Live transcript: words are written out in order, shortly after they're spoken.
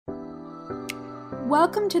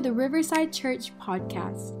Welcome to the Riverside Church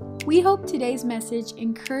podcast. We hope today's message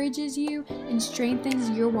encourages you and strengthens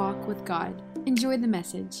your walk with God. Enjoy the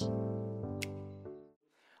message.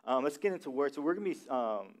 Let's get into word. So we're going to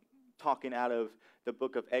be talking out of the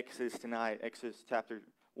book of Exodus tonight, Exodus chapter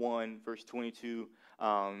 1, verse 22,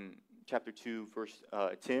 chapter 2, verse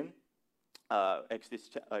 10, Exodus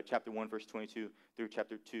chapter 1, verse 22 through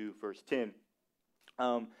chapter 2, verse 10.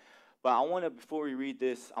 But I want to, before we read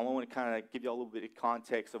this, I want to kind of give you a little bit of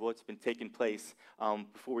context of what's been taking place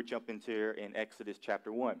before we jump into here in Exodus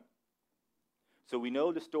chapter 1. So we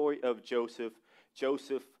know the story of Joseph.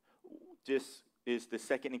 Joseph just is the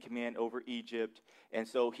second in command over Egypt, and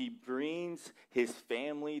so he brings his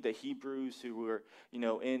family, the Hebrews who were,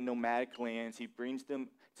 in nomadic lands, he brings them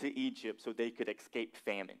to Egypt so they could escape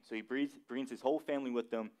famine. So he brings his whole family with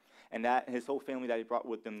them, and that his whole family that he brought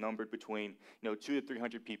with them numbered between 200 to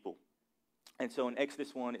 300 people. And so in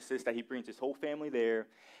Exodus 1, it says that he brings his whole family there,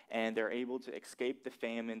 and they're able to escape the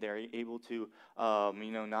famine. They're able to,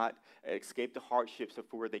 not escape the hardships of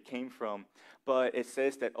where they came from. But it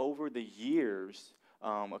says that over the years,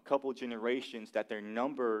 a couple generations, that their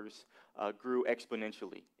numbers grew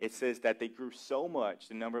exponentially. It says that they grew so much,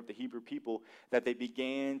 the number of the Hebrew people, that they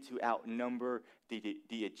began to outnumber the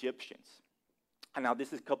Egyptians. And now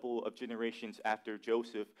this is a couple of generations after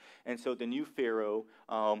Joseph, and so the new Pharaoh,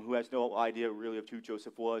 who has no idea really of who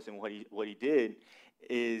Joseph was and what he did,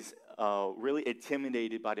 is really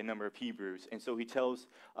intimidated by the number of Hebrews. And so he tells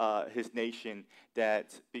his nation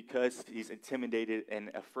that because he's intimidated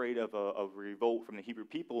and afraid of a revolt from the Hebrew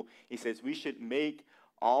people, he says we should make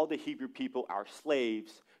all the Hebrew people our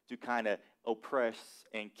slaves to kind of oppress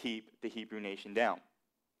and keep the Hebrew nation down,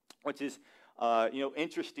 which is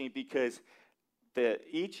interesting because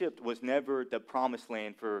Egypt was never the promised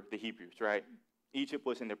land for the Hebrews, right? Egypt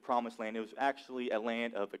wasn't the promised land. It was actually a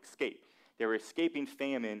land of escape. They were escaping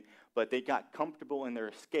famine, but they got comfortable in their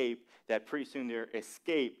escape that pretty soon their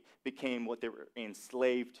escape became what they were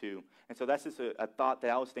enslaved to. And so that's just a thought that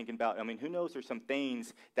I was thinking about. I mean, who knows, there's some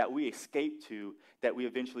things that we escape to that we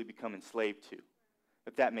eventually become enslaved to,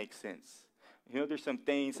 if that makes sense. There's some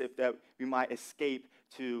things that we might escape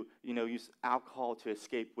to, use alcohol to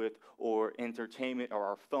escape with, or entertainment, or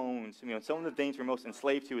our phones. Some of the things we're most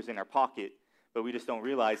enslaved to is in our pocket, but we just don't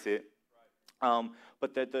realize it.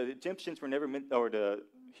 But the Egyptians were never meant, or the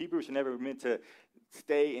Hebrews were never meant to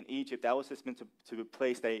stay in Egypt. That was just meant to a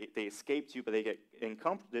place they escaped to, but they get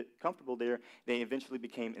comfortable there. They eventually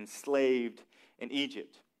became enslaved in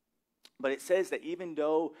Egypt. But it says that even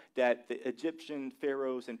though that the Egyptian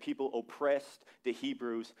pharaohs and people oppressed the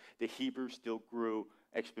Hebrews still grew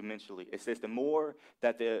exponentially. It says the more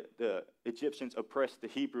that the Egyptians oppressed the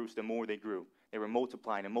Hebrews, the more they grew. They were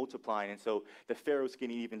multiplying and multiplying. And so the pharaohs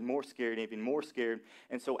getting even more scared.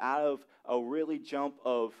 And so out of a really jump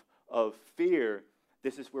of fear,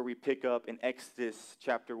 this is where we pick up in Exodus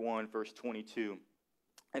chapter 1, verse 22.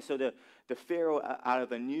 And so the Pharaoh, out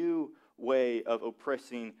of a new way of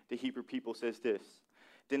oppressing the Hebrew people, says this: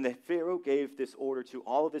 Then the Pharaoh gave this order to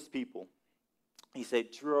all of his people. He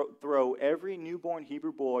said, throw every newborn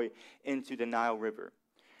Hebrew boy into the Nile River,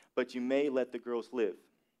 but you may let the girls live.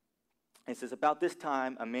 It says, about this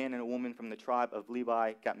time, a man and a woman from the tribe of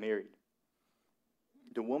Levi got married.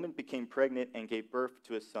 The woman became pregnant and gave birth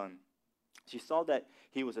to a son. She saw that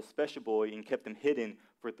he was a special boy and kept him hidden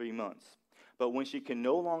for 3 months. But when she could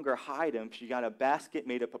no longer hide him, she got a basket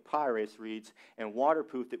made of papyrus reeds and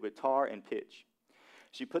waterproofed it with tar and pitch.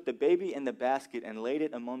 She put the baby in the basket and laid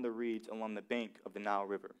it among the reeds along the bank of the Nile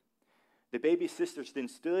River. The baby's sisters then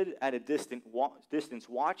stood at a distance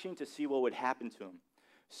watching to see what would happen to him.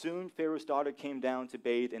 Soon Pharaoh's daughter came down to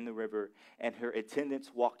bathe in the river, and her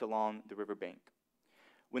attendants walked along the riverbank.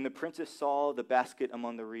 When the princess saw the basket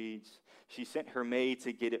among the reeds, she sent her maid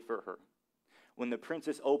to get it for her. When the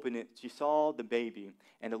princess opened it, she saw the baby,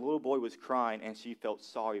 and the little boy was crying, and she felt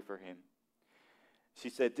sorry for him. She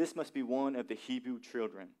said, "This must be one of the Hebrew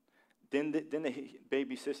children." Then the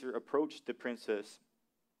baby's sister approached the princess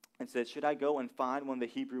and said, "Should I go and find one of the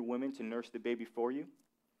Hebrew women to nurse the baby for you?"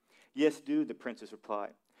 "Yes, do," the princess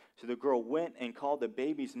replied. So the girl went and called the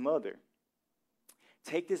baby's mother.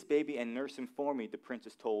 "Take this baby and nurse him for me," the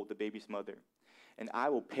princess told the baby's mother, "and I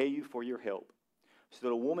will pay you for your help." So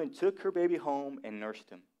the woman took her baby home and nursed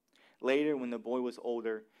him. Later, when the boy was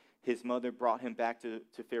older, his mother brought him back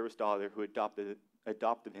to Pharaoh's daughter, who adopted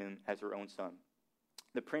him as her own son.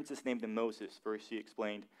 The princess named him Moses, for she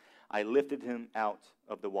explained, "I lifted him out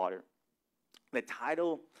of the water." The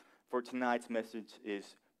title for tonight's message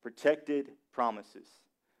is Protected Promises.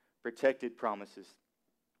 Protected Promises.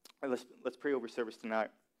 Let's pray over service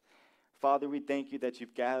tonight. Father, we thank you that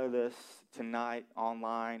you've gathered us tonight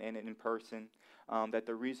online and in person. That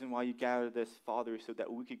the reason why you gathered us, Father, is so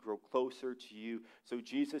that we could grow closer to you. So,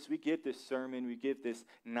 Jesus, we give this sermon, we give this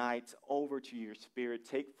night over to your Spirit.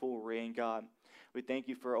 Take full reign, God. We thank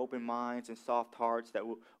you for open minds and soft hearts, that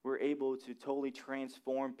we're able to totally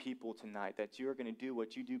transform people tonight, that you're going to do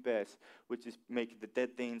what you do best, which is make the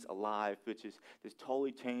dead things alive, which is just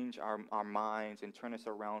totally change our minds and turn us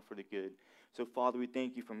around for the good. So, Father, we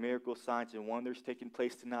thank you for miracles, signs, and wonders taking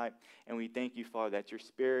place tonight. And we thank you, Father, that your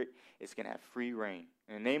Spirit is going to have free reign.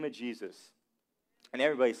 In the name of Jesus. And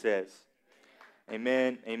everybody says,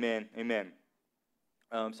 amen, amen, amen.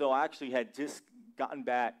 So I actually had just gotten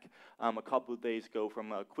back a couple of days ago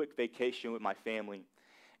from a quick vacation with my family.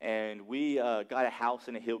 And we got a house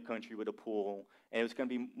in the hill country with a pool. And it was going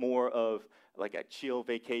to be more of like a chill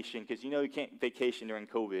vacation because, you can't vacation during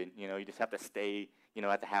COVID. You just have to stay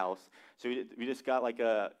at the house. So we just got like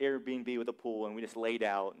a Airbnb with a pool, and we just laid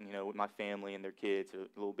out, with my family and their kids,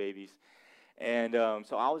 little babies. And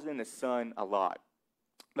so I was in the sun a lot.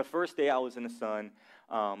 The first day I was in the sun,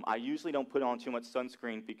 I usually don't put on too much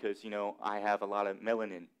sunscreen because, I have a lot of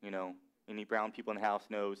melanin, Any brown people in the house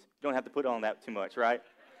knows you don't have to put on that too much, right?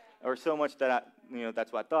 Or so much that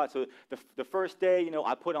that's what I thought. So the first day,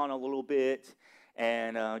 I put on a little bit,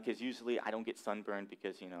 and because usually I don't get sunburned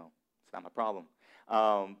because, it's not my problem.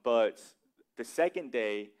 But the second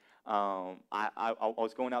day, I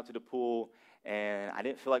was going out to the pool, and I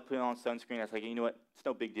didn't feel like putting on sunscreen. I was like, you know what? It's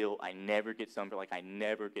no big deal. I never get sunburned.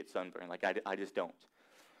 I just don't.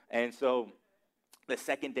 And so the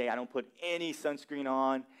second day, I don't put any sunscreen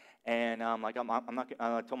on. And I'm not.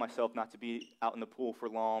 I told myself not to be out in the pool for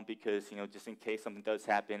long because, just in case something does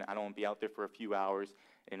happen, I don't want to be out there for a few hours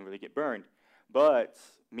and really get burned. But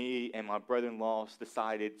me and my brother-in-law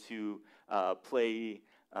decided to play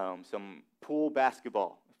some pool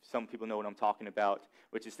basketball. Some people know what I'm talking about,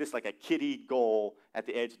 which is just like a kiddie goal at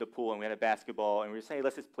the edge of the pool, and we had a basketball, and we were saying, hey,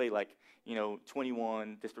 let's just play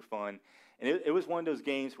 21 just for fun. And it was one of those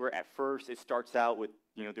games where at first it starts out with,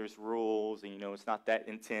 there's rules, and, it's not that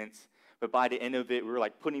intense. But by the end of it, we were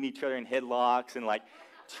putting each other in headlocks and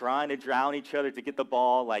trying to drown each other to get the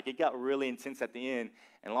ball. It got really intense at the end.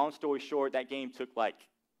 And long story short, that game took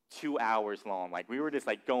 2 hours long. We were just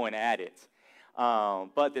going at it.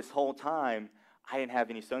 But this whole time, I didn't have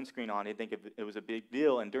any sunscreen on. I didn't think it was a big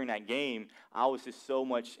deal. And during that game, I was just so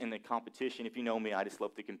much in the competition. If you know me, I just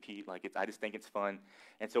love to compete. I just think it's fun.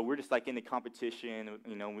 And so we're just in the competition,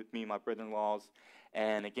 with me and my brother-in-laws.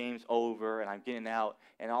 And the game's over, and I'm getting out.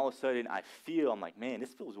 And all of a sudden, I'm like, man,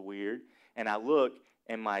 this feels weird. And I look,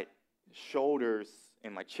 and my shoulders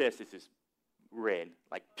and my chest is just red,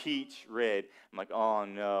 peach red. I'm like, oh,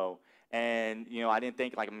 no. And, I didn't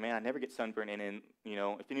think, man, I never get sunburned. And then,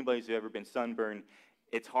 if anybody's ever been sunburned,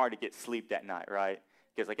 it's hard to get sleep that night, right?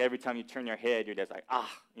 Because, every time you turn your head, you're just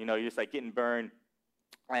you're just, getting burned.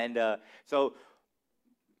 And so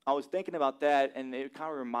I was thinking about that, and it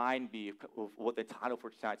kind of reminded me of what the title for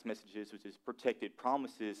tonight's message is, which is Protected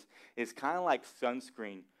Promises. It's kind of like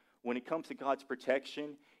sunscreen. When it comes to God's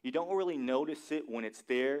protection, you don't really notice it when it's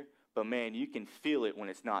there, but, man, you can feel it when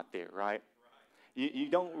it's not there, right? You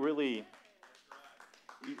don't really,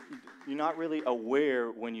 you're not really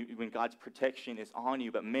aware when God's protection is on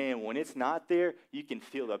you. But, man, when it's not there, you can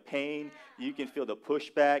feel the pain, you can feel the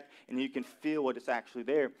pushback, and you can feel what is actually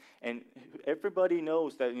there. And everybody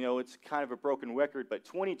knows that, it's kind of a broken record, but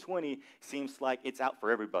 2020 seems like it's out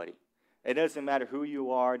for everybody. It doesn't matter who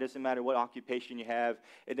you are. It doesn't matter what occupation you have.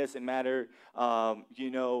 It doesn't matter,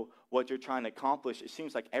 what you're trying to accomplish. It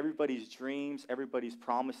seems like everybody's dreams, everybody's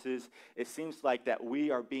promises, it seems like that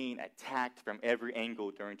we are being attacked from every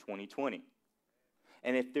angle during 2020.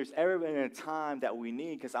 And if there's ever been a time that we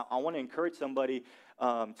need, because I want to encourage somebody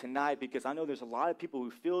tonight, because I know there's a lot of people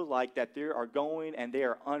who feel like that they are going and they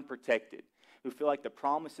are unprotected, who feel like the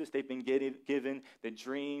promises they've been given, the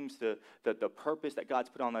dreams, the purpose that God's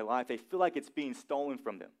put on their life, they feel like it's being stolen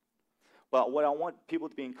from them. But what I want people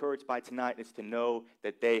to be encouraged by tonight is to know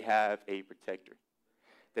that they have a protector,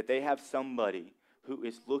 that they have somebody who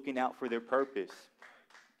is looking out for their purpose.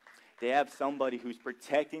 They have somebody who's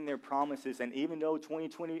protecting their promises. And even though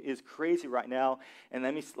 2020 is crazy right now, and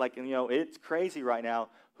it's crazy right now,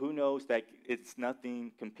 who knows that it's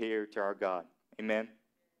nothing compared to our God. Amen?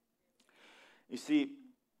 You see,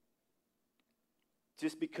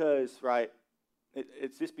 just because, right,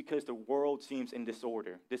 it's just because the world seems in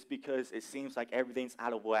disorder, just because it seems like everything's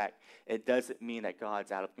out of whack, it doesn't mean that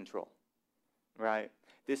God's out of control, right?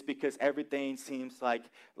 Just because everything seems like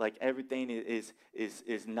everything is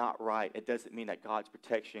not right, it doesn't mean that God's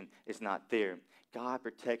protection is not there. God's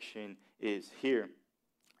protection is here.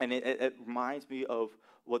 And it reminds me of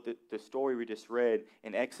what the story we just read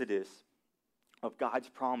in Exodus of God's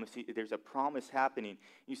promise. There's a promise happening.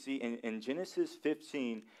 You see, in Genesis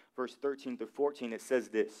 15, verse 13 to 14, it says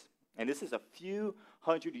this. And this is a few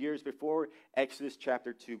hundred years before Exodus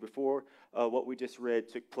chapter 2, before what we just read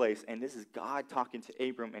took place. And this is God talking to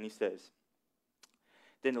Abram, and he says,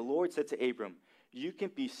 "Then the Lord said to Abram, you can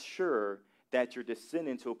be sure that your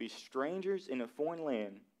descendants will be strangers in a foreign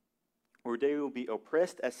land, where they will be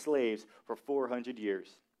oppressed as slaves for 400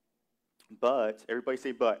 years. But," everybody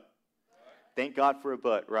say but. Thank God for a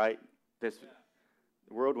but, right? The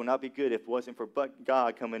world will not be good if it wasn't for but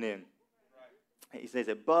God coming in. He says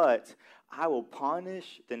it, "But I will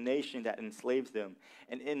punish the nation that enslaves them,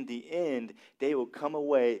 and in the end, they will come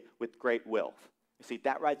away with great wealth." You see,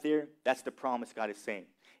 that right there, that's the promise God is saying.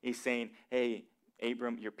 He's saying, hey,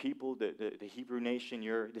 Abram, your people, the Hebrew nation,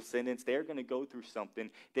 your descendants, they're going to go through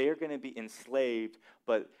something. They are going to be enslaved,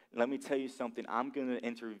 but let me tell you something. I'm going to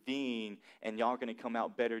intervene, and y'all are going to come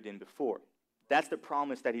out better than before. That's the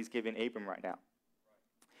promise that he's giving Abram right now.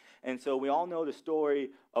 And so we all know the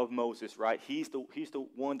story of Moses, right? He's the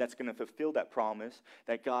one that's going to fulfill that promise,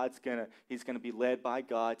 that he's going to be led by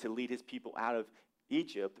God to lead his people out of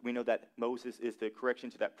Egypt. We know that Moses is the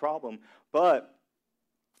correction to that problem, but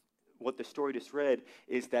what the story just read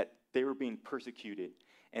is that they were being persecuted,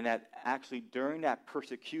 and that actually during that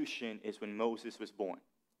persecution is when Moses was born.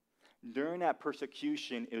 During that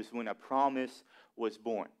persecution is when a promise was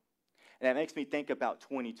born. And that makes me think about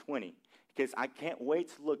 2020. Because I can't wait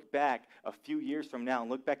to look back a few years from now and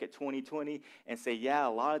look back at 2020 and say, yeah, a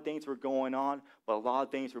lot of things were going on, but a lot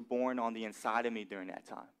of things were born on the inside of me during that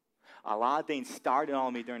time. A lot of things started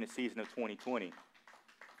on me during the season of 2020.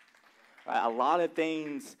 A lot of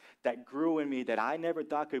things that grew in me that I never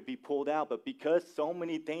thought could be pulled out, but because so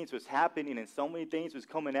many things was happening and so many things was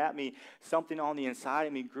coming at me, something on the inside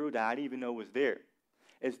of me grew that I didn't even know was there.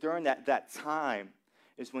 It's during that time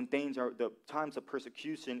is when the times of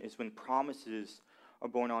persecution is when promises are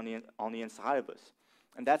born on the inside of us.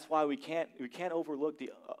 And that's why we can't overlook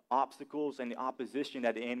the obstacles and the opposition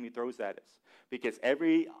that the enemy throws at us. Because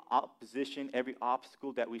every opposition, every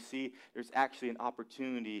obstacle that we see, there's actually an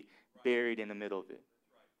opportunity buried in the middle of it.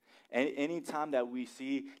 And any time that we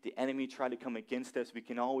see the enemy try to come against us, we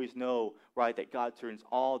can always know, right, that God turns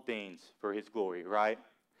all things for his glory, right?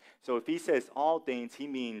 So if he says all things, he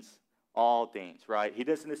means all things, right? He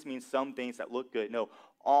doesn't just mean some things that look good. No,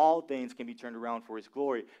 all things can be turned around for his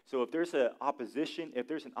glory. So if there's an opposition, if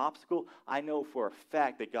there's an obstacle, I know for a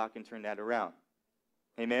fact that God can turn that around.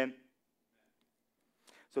 Amen?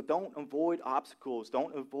 So don't avoid obstacles.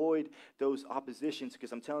 Don't avoid those oppositions,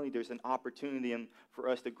 because I'm telling you, there's an opportunity for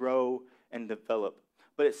us to grow and develop.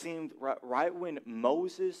 But it seemed right when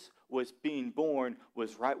Moses was being born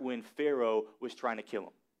was right when Pharaoh was trying to kill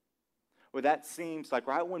him. Where that seems like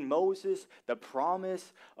right when Moses, the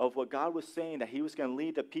promise of what God was saying, that he was going to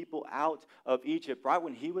lead the people out of Egypt, right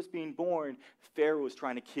when he was being born, Pharaoh was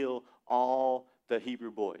trying to kill all the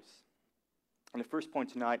Hebrew boys. And the first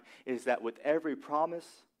point tonight is that with every promise,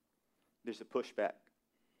 there's a pushback.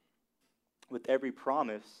 With every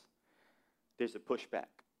promise, there's a pushback.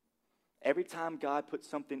 Every time God puts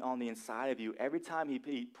something on the inside of you, every time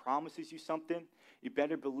he promises you something, you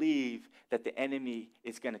better believe that the enemy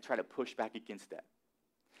is going to try to push back against that.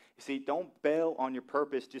 You see, don't bail on your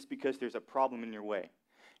purpose just because there's a problem in your way.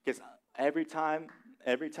 Because every time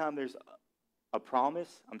there's a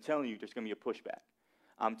promise, I'm telling you, there's going to be a pushback.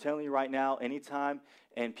 I'm telling you right now, anytime,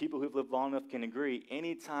 and people who've lived long enough can agree,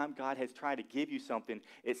 anytime God has tried to give you something,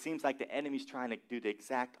 it seems like the enemy's trying to do the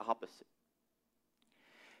exact opposite.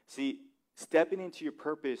 See, stepping into your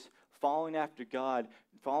purpose, following after God,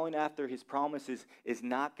 following after his promises is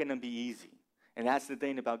not going to be easy. And that's the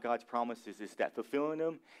thing about God's promises, is that fulfilling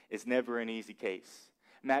them is never an easy case.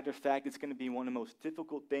 Matter of fact, it's going to be one of the most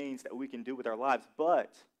difficult things that we can do with our lives,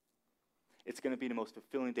 but it's going to be the most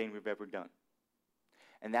fulfilling thing we've ever done.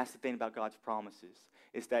 And that's the thing about God's promises,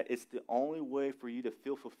 is that it's the only way for you to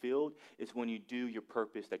feel fulfilled is when you do your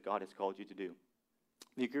purpose that God has called you to do.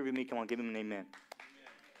 You agree with me? Come on, give him an amen.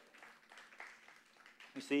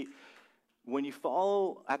 You see, when you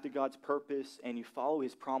follow after God's purpose and you follow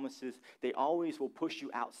his promises, they always will push you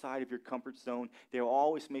outside of your comfort zone. They will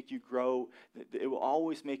always make you grow. It will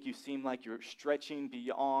always make you seem like you're stretching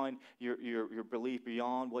beyond your belief,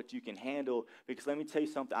 beyond what you can handle. Because let me tell you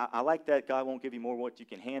something. I like that God won't give you more what you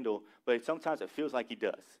can handle, but sometimes it feels like he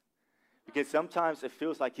does. Because sometimes it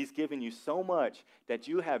feels like he's giving you so much that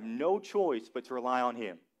you have no choice but to rely on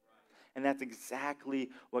him. And that's exactly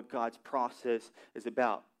what God's process is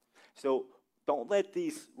about. So don't let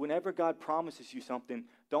these, whenever God promises you something,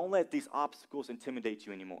 don't let these obstacles intimidate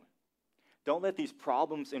you anymore. Don't let these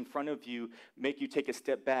problems in front of you make you take a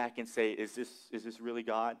step back and say, is this really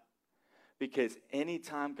God? Because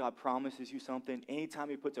anytime God promises you something, anytime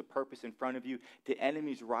he puts a purpose in front of you, the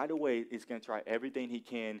enemy's right away is going to try everything he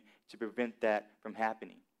can to prevent that from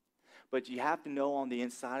happening. But you have to know on the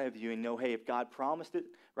inside of you and know, hey, if God promised it,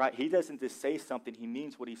 right, he doesn't just say something, he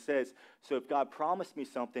means what he says. So if God promised me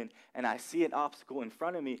something and I see an obstacle in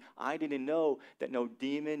front of me, I didn't know that no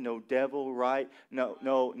demon, no devil, right,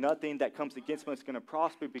 no nothing that comes against me is going to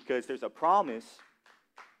prosper because there's a promise.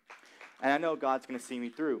 And I know God's going to see me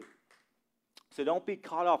through. So don't be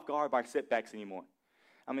caught off guard by setbacks anymore.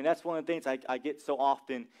 I mean, that's one of the things I get so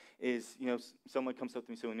often is, someone comes up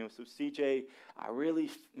to me and says, so CJ, I really,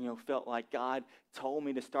 felt like God told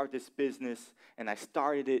me to start this business, and I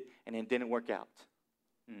started it, and it didn't work out.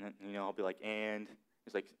 And, I'll be like, and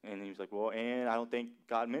he was like, well, and I don't think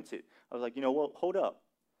God meant it. I was like, well, hold up.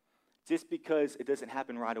 Just because it doesn't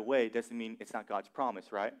happen right away doesn't mean it's not God's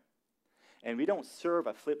promise, right? And we don't serve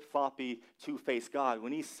a flip-floppy, two-faced God.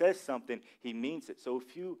 When he says something, he means it. So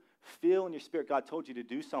if you feel in your spirit God told you to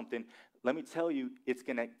do something, let me tell you, it's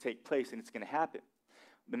going to take place and it's going to happen.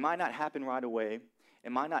 It might not happen right away.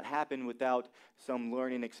 It might not happen without some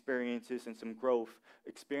learning experiences and some growth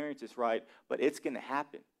experiences, right? But it's going to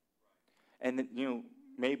happen. And then,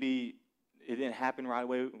 maybe it didn't happen right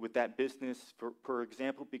away with that business, for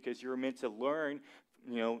example, because you're meant to learn,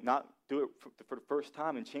 not do it for the first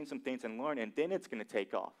time and change some things and learn, and then it's going to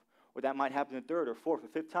take off. Or that might happen the third or fourth or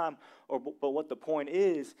fifth time. But what the point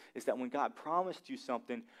is that when God promised you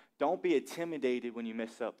something, don't be intimidated when you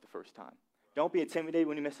mess up the first time. Don't be intimidated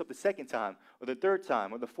when you mess up the second time or the third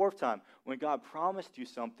time or the fourth time. When God promised you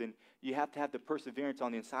something, you have to have the perseverance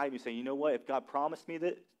on the inside of you. Say, you know what? If God promised me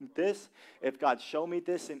this, if God showed me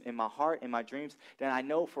this in my heart, in my dreams, then I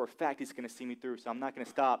know for a fact he's going to see me through. So I'm not going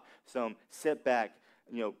to stop some setback,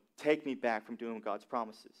 take me back from doing God's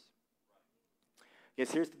promises.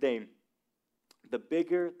 Yes, here's the thing. The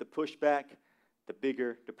bigger the pushback, the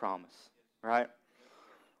bigger the promise, right?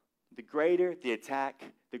 The greater the attack,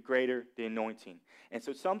 the greater the anointing. And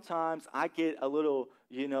so sometimes I get a little,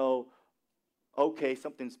 okay,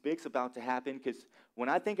 something's big's about to happen, because when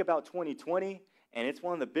I think about 2020, and it's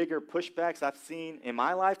one of the bigger pushbacks I've seen in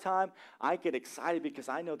my lifetime, I get excited because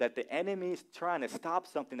I know that the enemy's trying to stop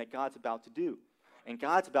something that God's about to do. And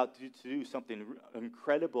God's about to do something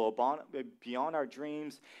incredible beyond our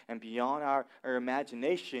dreams and beyond our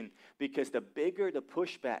imagination, because the bigger the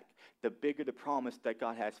pushback, the bigger the promise that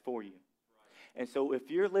God has for you. And so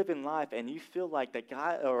if you're living life and you feel like that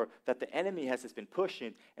God or that the enemy has just been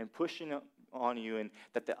pushing on you, and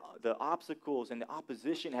that the obstacles and the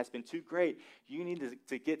opposition has been too great, you need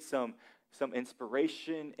to get some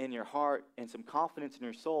inspiration in your heart and some confidence in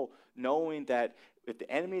your soul, knowing that if the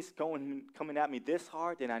enemy's coming at me this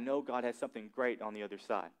hard, then I know God has something great on the other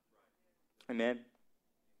side. Amen?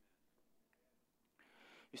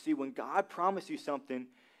 You see, when God promised you something,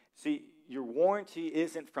 your warranty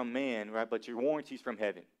isn't from man, right? But your warranty is from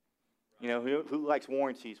heaven. Who likes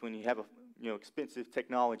warranties when you have expensive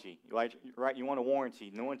technology, right? You want a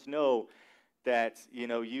warranty. No one to know that,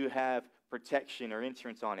 you have protection or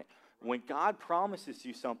insurance on it. When God promises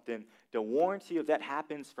you something, the warranty of that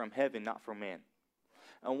happens from heaven, not from man.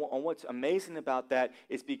 And what's amazing about that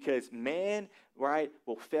is because man, right,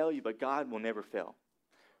 will fail you, but God will never fail.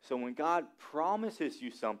 So when God promises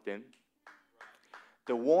you something,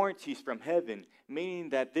 the warranty is from heaven, meaning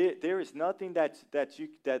that there is nothing that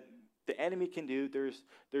the enemy can do.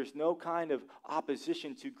 There's no kind of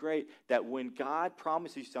opposition too great, that when God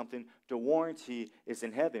promises you something, the warranty is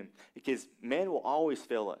in heaven, because man will always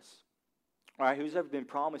fail us. All right, who's ever been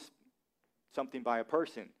promised something by a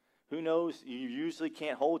person? Who knows? You usually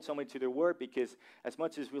can't hold somebody to their word, because as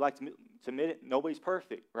much as we like to admit it, nobody's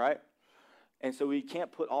perfect, right? And so we can't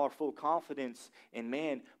put all our full confidence in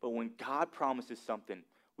man, but when God promises something,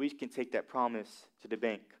 we can take that promise to the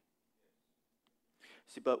bank.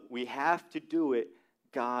 See, but we have to do it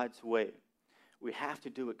God's way. We have to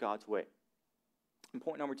do it God's way. And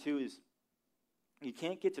point number 2 is, you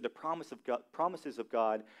can't get to the promises of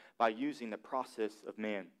God by using the process of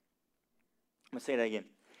man. I'm going to say that again.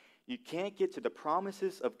 You can't get to the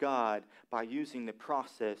promises of God by using the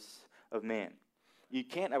process of man. You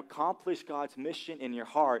can't accomplish God's mission in your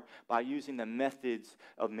heart by using the methods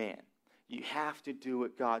of man. You have to do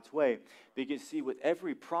it God's way. Because, see, with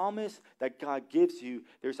every promise that God gives you,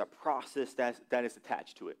 there's a process that is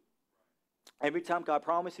attached to it. Every time God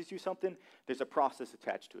promises you something, there's a process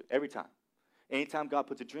attached to it. Every time. Anytime God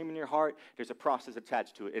puts a dream in your heart, there's a process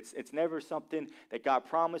attached to it. It's never something that God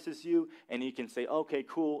promises you, and you can say, okay,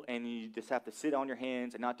 cool, and you just have to sit on your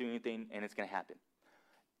hands and not do anything, and it's going to happen.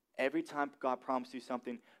 Every time God promises you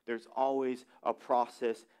something, there's always a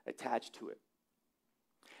process attached to it.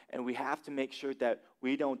 And we have to make sure that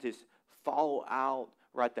we don't just follow out,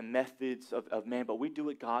 right, the methods of man, but we do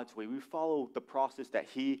it God's way. We follow the process that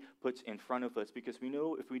he puts in front of us, because we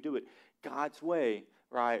know if we do it God's way,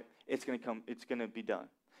 right, it's going to be done.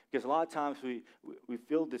 Because a lot of times we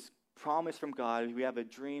feel this promise from God, we have a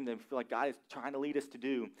dream that we feel like God is trying to lead us to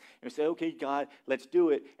do, and we say, okay, God, let's do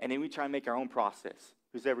it, and then we try and make our own process.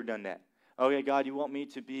 Who's ever done that? Okay, God, you want me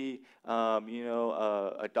to be,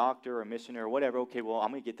 a doctor or a missionary or whatever. Okay, well, I'm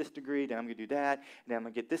going to get this degree, then I'm going to do that, and then I'm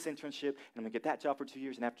going to get this internship, and I'm going to get that job for 2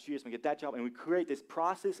 years, and after 2 years, I'm going to get that job. And we create this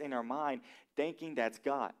process in our mind thinking that's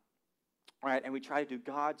God, right? And we try to do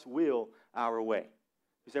God's will our way.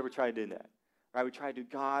 Who's ever tried to do that? Right? We try to do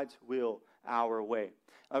God's will our way.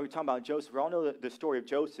 We're talking about Joseph. We all know the story of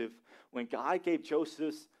Joseph. When God gave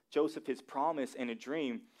Joseph his promise in a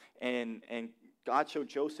dream, and God showed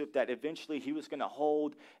Joseph that eventually he was going to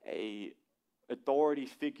hold a authority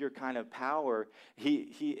figure kind of power.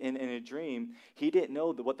 He in a dream, he didn't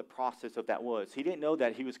know what the process of that was. He didn't know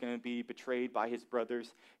that he was going to be betrayed by his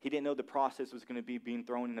brothers. He didn't know the process was going to be being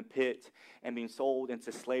thrown in a pit and being sold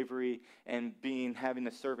into slavery and having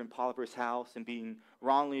to serve in Potiphar's house and being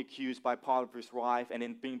wrongly accused by Potiphar's wife and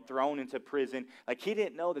then being thrown into prison. Like, he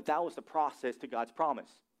didn't know that was the process to God's promise.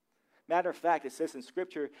 Matter of fact, it says in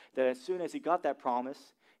Scripture that as soon as he got that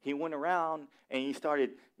promise, he went around and he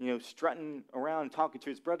started, strutting around and talking to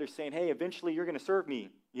his brothers saying, hey, eventually you're going to serve me,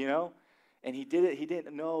 And he did it. He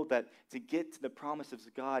didn't know that to get to the promises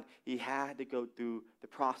of God, he had to go through the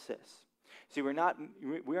process. See, we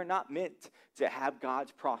are not meant to have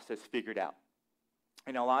God's process figured out.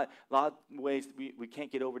 A lot of ways we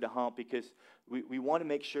can't get over the hump because we want to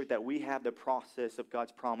make sure that we have the process of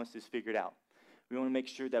God's promises figured out. We want to make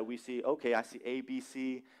sure that we see, okay, I see A, B,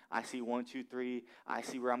 C, I see 1, 2, 3, I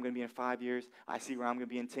see where I'm going to be in 5 years, I see where I'm going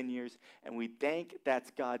to be in 10 years, and we think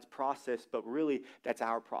that's God's process, but really that's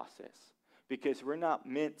our process, because we're not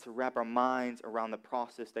meant to wrap our minds around the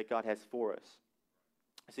process that God has for us.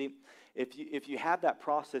 See, if you have that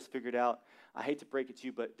process figured out, I hate to break it to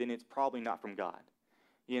you, but then it's probably not from God,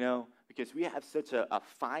 because we have such a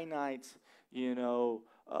finite,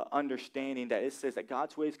 understanding that it says that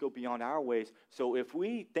God's ways go beyond our ways. So if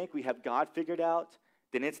we think we have God figured out,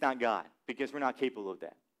 then it's not God, because we're not capable of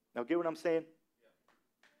that. Now, get what I'm saying?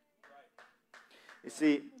 Yeah. Right. You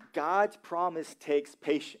see, God's promise takes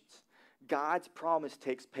patience. God's promise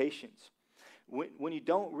takes patience. When you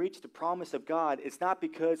don't reach the promise of God, it's not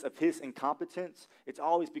because of his incompetence. It's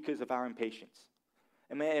always because of our impatience.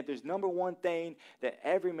 And man, if there's number one thing that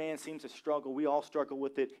every man seems to struggle, we all struggle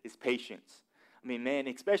with it, is patience. I mean, man,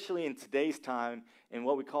 especially in today's time, in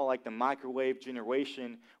what we call like the microwave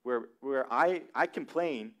generation, where I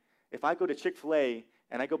complain, if I go to Chick-fil-A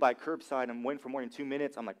and I go by curbside and I'm waiting for more than 2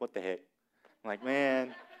 minutes, I'm like, what the heck? I'm like,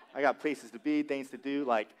 man, I got places to be, things to do.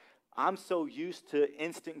 Like, I'm so used to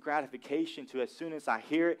instant gratification to as soon as I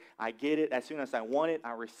hear it, I get it. As soon as I want it,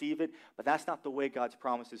 I receive it. But that's not the way God's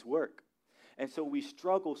promises work. And so we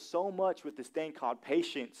struggle so much with this thing called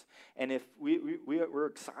patience. And if we're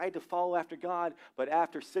excited to follow after God, but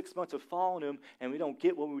after 6 months of following him and we don't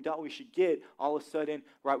get what we thought we should get, all of a sudden,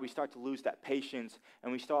 right, we start to lose that patience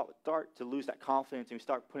and we start to lose that confidence, and we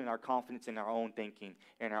start putting our confidence in our own thinking,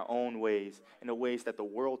 in our own ways, in the ways that the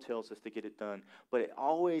world tells us to get it done. But it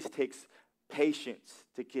always takes patience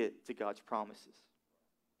to get to God's promises.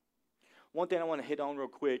 One thing I want to hit on real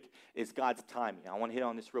quick is God's timing. I want to hit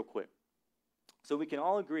on this real quick. So we can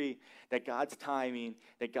all agree that God's timing,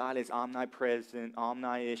 that God is omnipresent,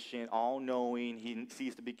 omniscient, all-knowing. He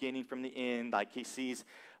sees the beginning from the end. Like, he sees,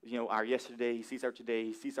 our yesterday, he sees our today,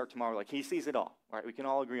 he sees our tomorrow. Like, he sees it all, right? We can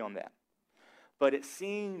all agree on that. But it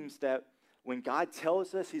seems that when God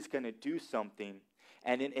tells us he's going to do something,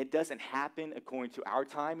 and then it doesn't happen according to our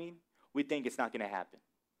timing, we think it's not going to happen,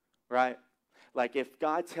 right? Like, if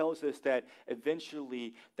God tells us that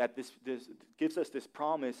eventually that this gives us this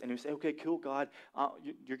promise, and we say, okay, cool, God,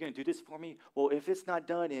 you're going to do this for me. Well, if it's not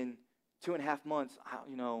done in 2.5 months,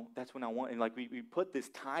 that's when I want. And like, we put this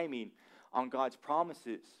timing on God's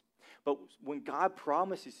promises. But when God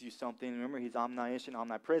promises you something, remember, he's omniscient,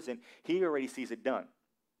 omnipresent, he already sees it done.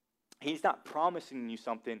 He's not promising you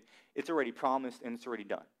something. It's already promised and it's already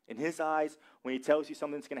done. In his eyes, when he tells you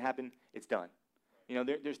something's going to happen, it's done.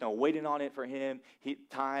 There's no waiting on it for him.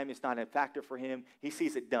 Time is not a factor for him. He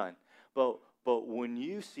sees it done. But when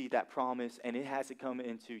you see that promise and it has to come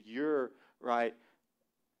into your, right,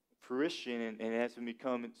 fruition and it hasn't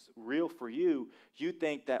become real for you, you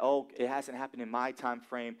think that, oh, it hasn't happened in my time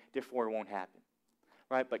frame, therefore it won't happen,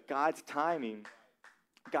 right? But God's timing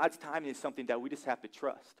is something that we just have to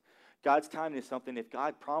trust. God's timing is something, if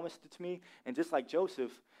God promised it to me, and just like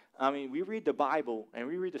Joseph, I mean, we read the Bible and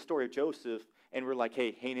we read the story of Joseph and we're like,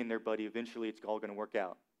 hey, hang in there, buddy. Eventually it's all going to work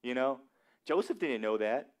out, you know? Joseph didn't know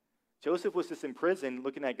that. Joseph was just in prison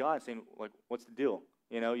looking at God and saying, like, what's the deal?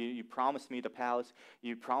 You know, you promised me the palace.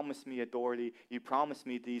 You promised me authority. You promised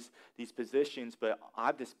me these positions, but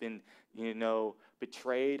I've just been, you know,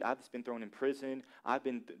 betrayed. I've just been thrown in prison. I've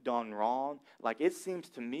been done wrong. Like, it seems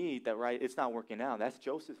to me that, right, it's not working out. That's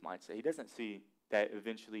Joseph's mindset. He doesn't see that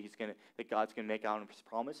eventually that God's going to make out his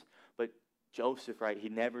promise. But Joseph, right, he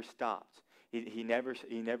never stopped. He never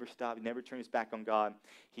stopped. He never turned his back on God.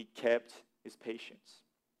 He kept his patience.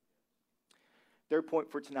 Third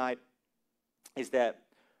point for tonight is that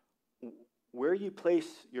where you place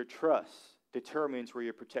your trust determines where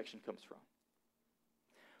your protection comes from.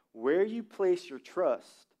 Where you place your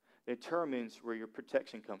trust determines where your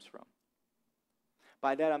protection comes from.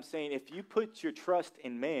 By that I'm saying, if you put your trust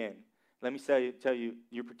in man, let me tell you,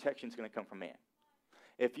 your protection is going to come from man.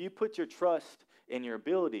 If you put your trust in your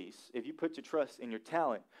abilities, if you put your trust in your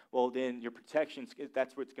talent, well, then your protection,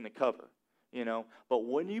 that's what it's going to cover. You know, but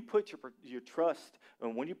when you put your trust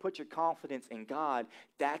and when you put your confidence in God,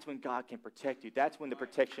 that's when God can protect you. That's when the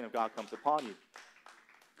protection of God comes upon you.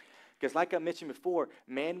 Because like I mentioned before,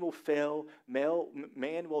 man will fail.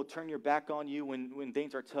 Man will turn your back on you when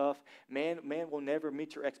things are tough. Man will never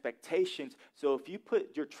meet your expectations. So if you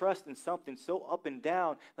put your trust in something so up and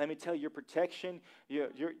down, let me tell you, your protection,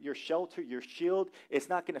 your shelter, your shield, it's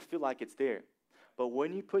not going to feel like it's there. But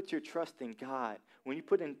when you put your trust in God, when you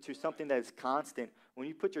put into something that is constant, when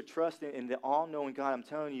you put your trust in the all-knowing God, I'm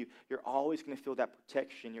telling you, you're always going to feel that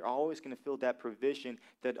protection. You're always going to feel that provision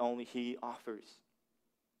that only He offers.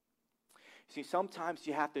 See, sometimes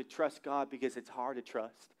you have to trust God because it's hard to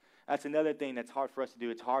trust. That's another thing that's hard for us to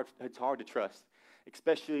do. It's hard to trust,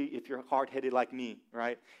 especially if you're hard-headed like me,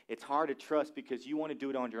 right? It's hard to trust because you want to do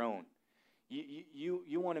it on your own.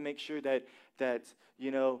 You want to make sure that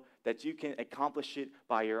you can accomplish it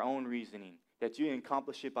by your own reasoning, that you can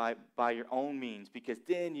accomplish it by your own means, because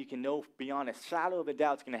then you can know beyond a shadow of a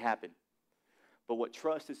doubt it's going to happen. But what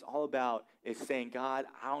trust is all about is saying, God,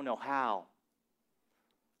 I don't know how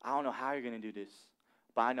you're going to do this,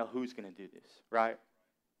 but I know who's going to do this, right?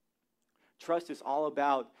 Trust is all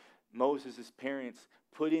about Moses' parents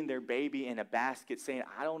putting their baby in a basket, saying,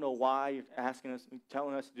 I don't know why you're asking us,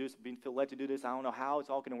 telling us to do this, being feel led to do this. I don't know how it's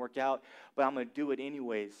all going to work out, but I'm going to do it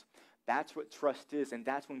anyways. That's what trust is, and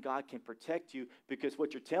that's when God can protect you, because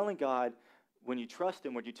what you're telling God, when you trust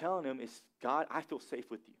Him, what you're telling Him is, God, I feel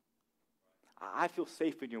safe with you. I feel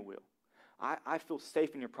safe in your will. I feel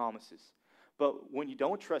safe in your promises. But when you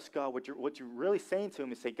don't trust God, what you're really saying to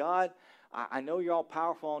Him is, say, God, I know you're all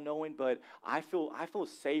powerful, all knowing, but I feel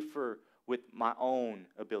safer with my own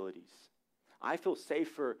abilities. I feel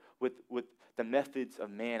safer with the methods of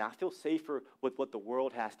man. I feel safer with what the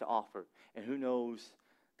world has to offer. And who knows,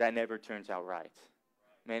 that never turns out right.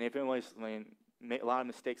 Man, a lot of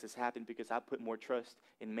mistakes has happened because I put more trust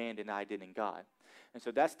in man than I did in God. And so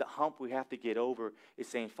that's the hump we have to get over, is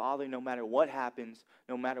saying, Father, no matter what happens,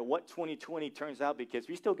 no matter what 2020 turns out, because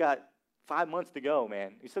we still got 5 months to go,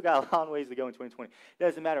 man. We still got a long ways to go in 2020. It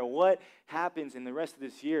doesn't matter what happens in the rest of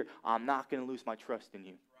this year, I'm not going to lose my trust in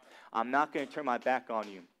you. I'm not going to turn my back on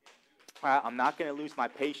you. I'm not going to lose my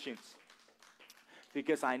patience,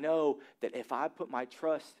 because I know that if I put my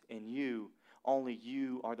trust in you, only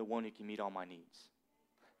you are the one who can meet all my needs.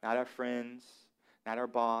 Not our friends, not our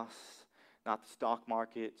boss, not the stock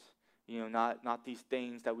market, not these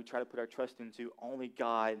things that we try to put our trust into. Only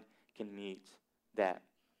God can meet that.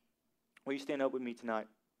 Will you stand up with me tonight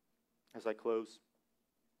as I close?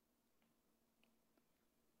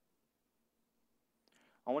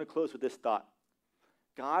 I want to close with this thought.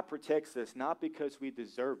 God protects us not because we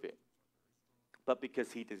deserve it, but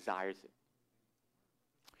because He desires it.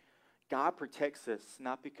 God protects us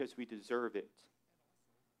not because we deserve it,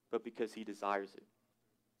 but because He desires it.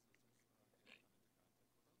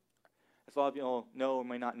 As a lot of you all know or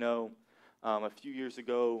may not know, a few years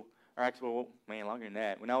ago, or actually, longer than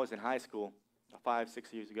that, when I was in high school,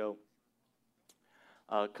 5-6 years ago,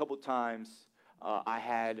 a couple times I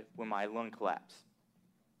had when my lung collapsed.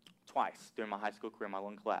 Twice during my high school career, my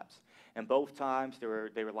lung collapsed. And both times they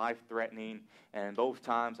were life-threatening, and both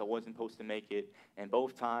times I wasn't supposed to make it, and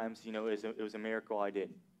both times, it was a miracle I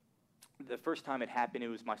did. The first time it happened, it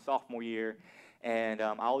was my sophomore year, and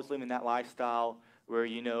I was living that lifestyle where,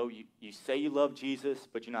 you say you love Jesus,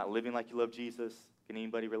 but you're not living like you love Jesus. Can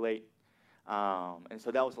anybody relate? And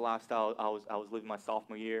so that was the lifestyle I was living my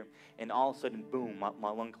sophomore year. And all of a sudden, boom, my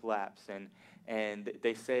lung collapsed. And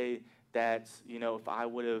they say that, if I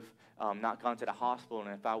would have not gone to the hospital and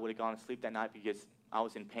if I would have gone to sleep that night because I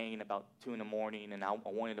was in pain about 2 in the morning and I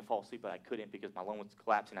wanted to fall asleep, but I couldn't because my lung was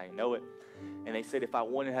collapsing. I didn't know it. And they said if I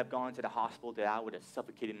wouldn't have gone to the hospital, that I would have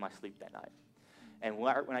suffocated in my sleep that night. And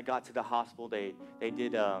when I got to the hospital, they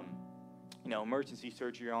did emergency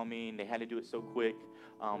surgery on me, and they had to do it so quick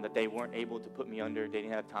that they weren't able to put me under. They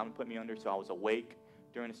didn't have time to put me under, so I was awake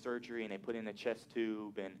during the surgery, and they put in a chest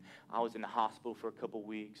tube, and I was in the hospital for a couple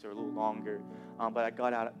weeks or a little longer. But I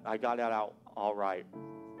got out all right.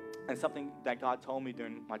 And something that God told me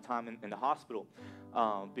during my time in the hospital,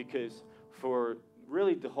 because for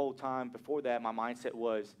really the whole time before that, my mindset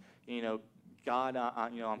was, God,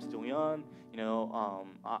 I'm still young,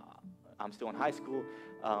 I'm still in high school.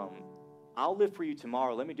 I'll live for you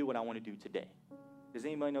tomorrow. Let me do what I want to do today. Does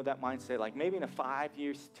anybody know that mindset? Like maybe in 5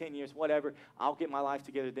 years, 10 years, whatever, I'll get my life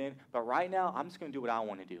together then. But right now, I'm just going to do what I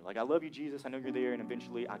want to do. Like, I love you, Jesus. I know you're there, and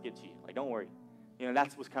eventually I'll get to you. Like, don't worry.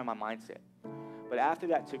 That was kind of my mindset. But after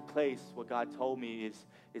that took place, what God told me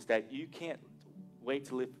is that you can't wait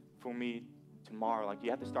to live for me tomorrow. Like,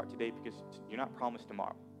 you have to start today because you're not promised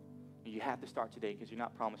tomorrow. You have to start today because you're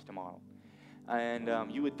not promised tomorrow. And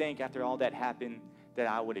you would think after all that happened that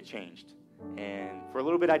I would have changed. And for a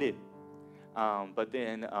little bit I did. But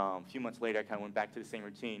then a few months later, I kind of went back to the same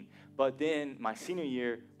routine. But then my senior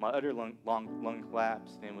year, my other lung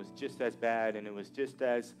collapsed, and it was just as bad, and it was just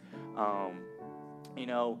as,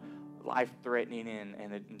 life-threatening.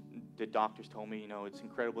 And the doctors told me, it's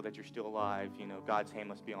incredible that you're still alive. God's hand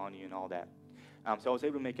must be on you and all that. So I was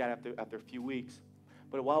able to make it after a few weeks.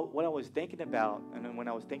 But what I was thinking about, and then when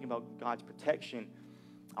I was thinking about God's protection,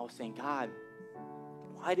 I was saying, God,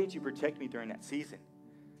 why did you protect me during that season?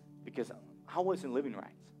 Because I wasn't living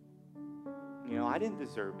right. I didn't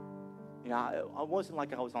deserve it. I wasn't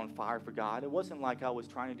like I was on fire for God. It wasn't like I was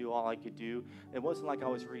trying to do all I could do. It wasn't like I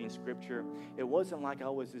was reading scripture. It wasn't like I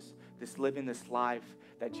was this living this life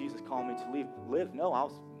that Jesus called me to live. No, I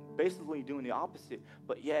was basically doing the opposite.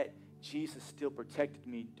 But yet, Jesus still protected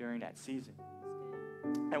me during that season.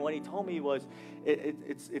 And what he told me was,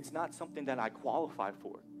 it's not something that I qualify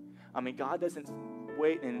for. God doesn't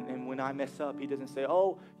wait, and when I mess up, he doesn't say,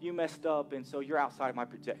 oh, you messed up, and so you're outside my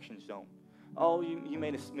protection zone. Oh, you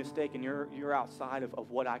made a mistake, and you're outside of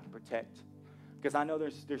what I can protect. Because I know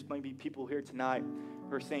there's maybe people here tonight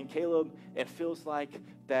who are saying, Caleb, it feels like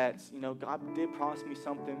that, God did promise me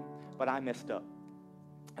something, but I messed up.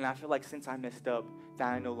 And I feel like since I messed up, that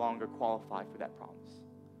I no longer qualify for that promise.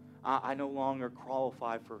 I no longer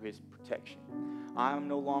qualify for his protection. I'm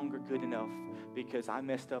no longer good enough because I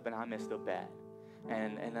messed up and I messed up bad.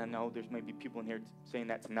 And I know there's maybe people in here saying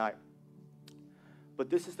that tonight.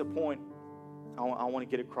 But this is the point I want to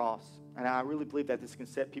get across. And I really believe that this can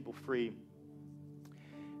set people free.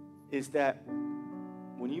 Is that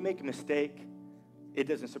when you make a mistake, it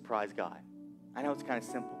doesn't surprise God. I know it's kind of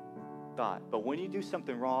simple thought. But when you do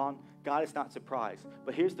something wrong, God is not surprised.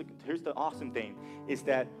 But here's the awesome thing, is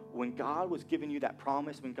that when God was giving you that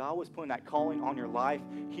promise, when God was putting that calling on your life,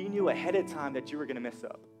 he knew ahead of time that you were going to mess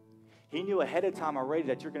up. He knew ahead of time already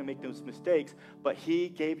that you're going to make those mistakes, but he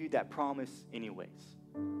gave you that promise anyways.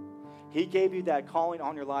 He gave you that calling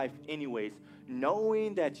on your life anyways,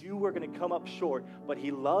 knowing that you were going to come up short, but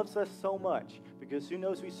he loves us so much because who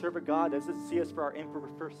knows we serve a God that doesn't see us for our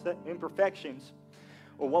imperfections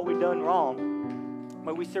or what we've done wrong.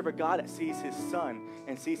 But we serve a God that sees his son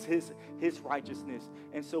and sees his righteousness.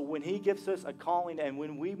 And so when he gives us a calling and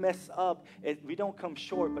when we mess up, we don't come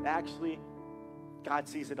short, but actually God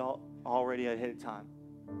sees it all already ahead of time.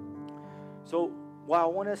 So what I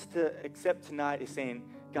want us to accept tonight is saying,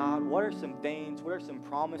 God, what are some things, what are some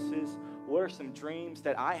promises, what are some dreams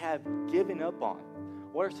that I have given up on?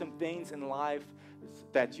 What are some things in life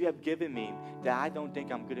that you have given me that I don't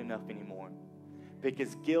think I'm good enough anymore?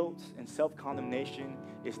 Because guilt and self-condemnation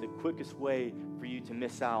is the quickest way for you to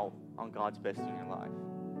miss out on God's best in your life.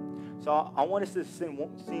 So I want us to sing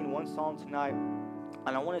one song tonight,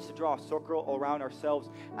 and I want us to draw a circle around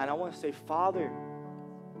ourselves, and I want to say, Father,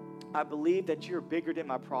 I believe that you're bigger than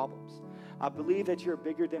my problems. I believe that you're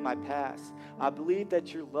bigger than my past. I believe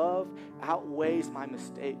that your love outweighs my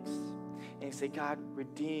mistakes. And say, God,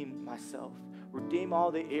 redeem myself. Redeem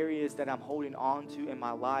all the areas that I'm holding on to in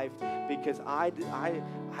my life because I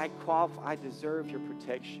deserve your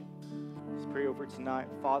protection. Let's pray over tonight.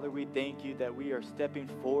 Father, we thank you that we are stepping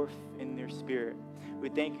forth in your Spirit. We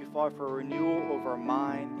thank you, Father, for a renewal of our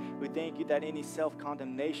mind. We thank you that any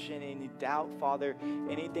self-condemnation, any doubt, Father,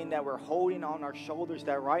 anything that we're holding on our shoulders,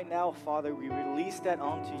 that right now, Father, we release that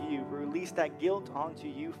onto you. We release that guilt onto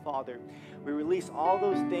you, Father. We release all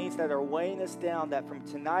those things that are weighing us down, that from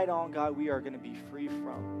tonight on, God, we are going to be free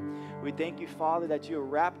from. We thank you, Father, that you have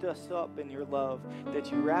wrapped us up in your love,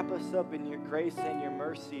 that you wrap us up in your grace and your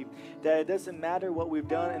mercy, that it doesn't matter what we've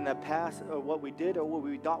done in the past or what we did or what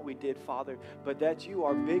we thought we did, Father, but that you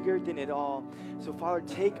are bigger than it all. So, Father,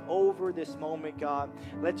 take over this moment, God.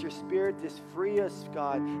 Let your Spirit just free us,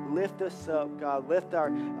 God. Lift us up, God. Lift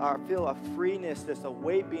our feel of freeness, this a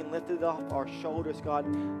weight being lifted off our shoulders, God,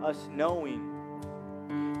 us knowing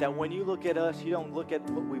that when you look at us, you don't look at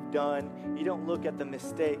what we've done. You don't look at the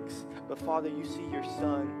mistakes. But, Father, you see your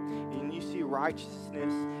Son, and you see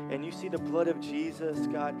righteousness, and you see the blood of Jesus,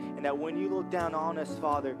 God. And that when you look down on us,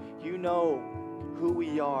 Father, you know who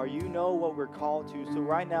we are. You know what we're called to. So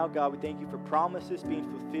right now, God, we thank you for promises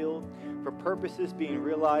being fulfilled, for purposes being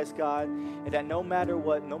realized, God. And that no matter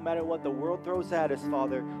what the world throws at us,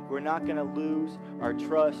 Father, we're not going to lose our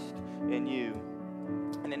trust in you.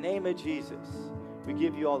 In the name of Jesus, we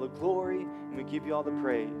give you all the glory and we give you all the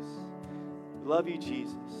praise. We love you,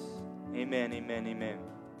 Jesus. Amen, amen, amen.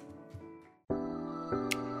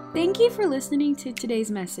 Thank you for listening to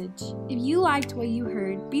today's message. If you liked what you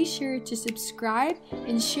heard, be sure to subscribe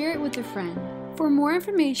and share it with a friend. For more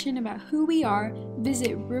information about who we are,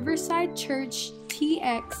 visit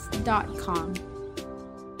riversidechurchtx.com.